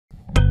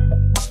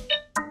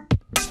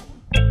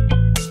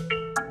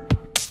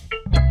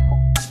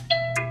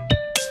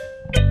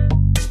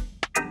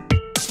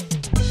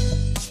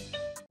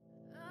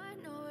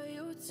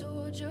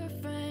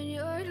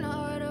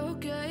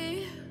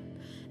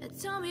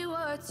me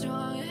what's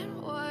wrong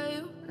and why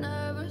you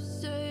never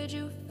said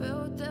you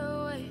felt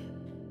that way.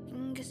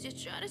 And guess you're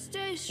trying to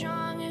stay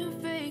strong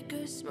and fake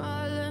a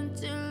smile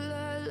until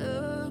I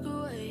look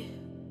away.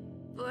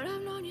 But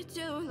I've known you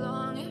too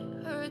long,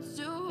 it hurts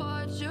to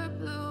watch your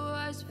blue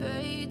eyes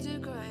fade to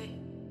gray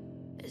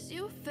as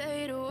you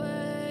fade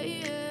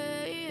away,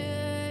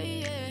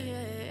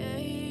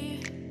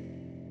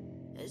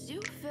 as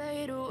you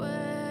fade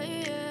away.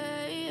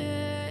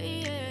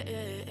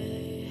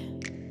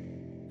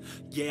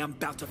 Yeah, I'm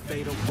about to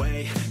fade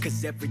away,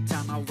 cause every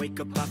time I wake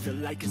up I feel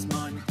like it's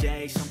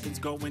Monday. Something's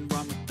going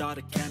wrong with all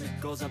the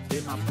chemicals up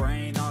in my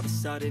brain. All of a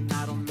sudden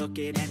I don't look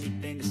at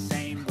anything the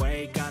same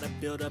way. Got a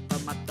buildup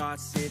of my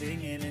thoughts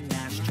sitting in an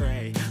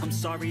ashtray. I'm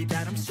sorry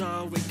that I'm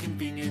so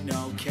inconvenient,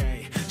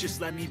 okay. Just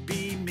let me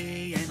be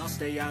me and I'll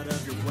stay out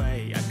of your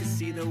way. I can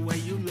see the way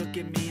you look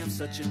at me, I'm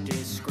such a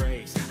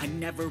disgrace. I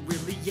never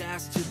really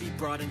asked to be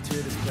brought into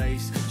this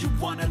place. You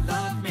wanna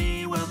love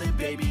me? Well then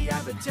baby I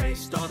have a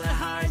taste. All the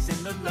highs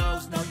and the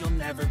lows, no you'll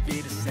never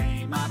be the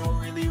same. I don't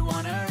really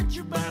wanna hurt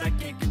you but I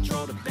can't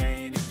control the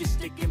pain. If you're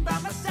sticking by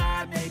my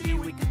side maybe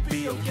we could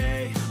be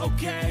okay.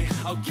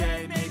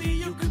 Okay, maybe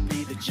you could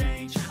be the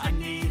change I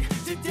need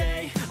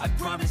today. I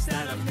promise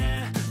that I've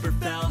never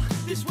felt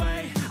this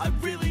way. I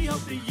really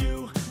hope that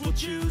you will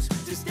choose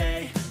to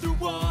stay through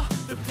all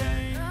the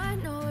pain. I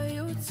know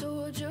you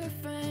told your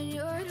friend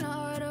you're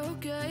not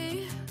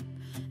okay,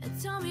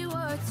 and tell me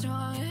what's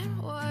wrong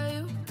and why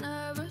you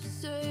never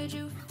said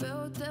you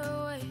felt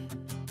that way.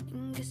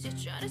 And guess you're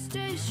trying to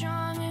stay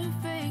strong and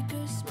fake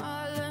a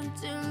smile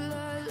until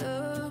I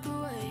look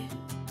away.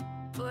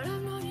 But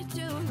I've known you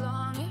too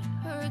long, it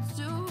hurts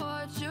to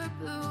watch your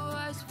blue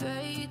eyes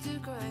fade to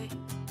gray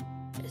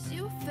as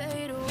you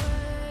fade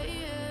away.